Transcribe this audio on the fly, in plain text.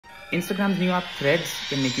Instagram's new app Threads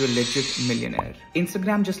can make you a legit millionaire.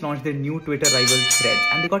 Instagram just launched their new Twitter rival Threads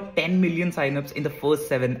and they got 10 million signups in the first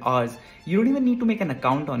 7 hours. You don't even need to make an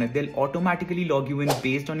account on it. They'll automatically log you in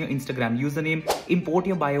based on your Instagram username, import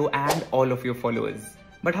your bio and all of your followers.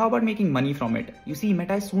 But how about making money from it? You see,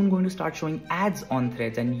 Meta is soon going to start showing ads on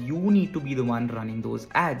Threads and you need to be the one running those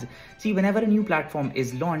ads. See, whenever a new platform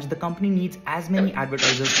is launched, the company needs as many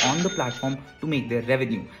advertisers on the platform to make their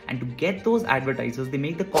revenue. And to get those advertisers, they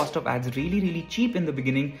make the cost of ads really cheap in the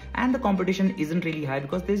beginning and the competition isn't really high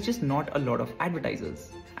because there's just not a lot of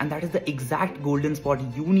advertisers. And that is the exact golden spot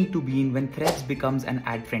you need to be in when Threads becomes an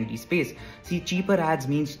ad-friendly space. See, cheaper ads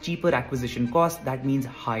means cheaper acquisition costs, that means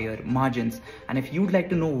higher margins. And if you'd like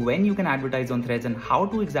to know when you can advertise on Threads and how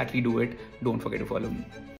to exactly do it, don't forget to follow me.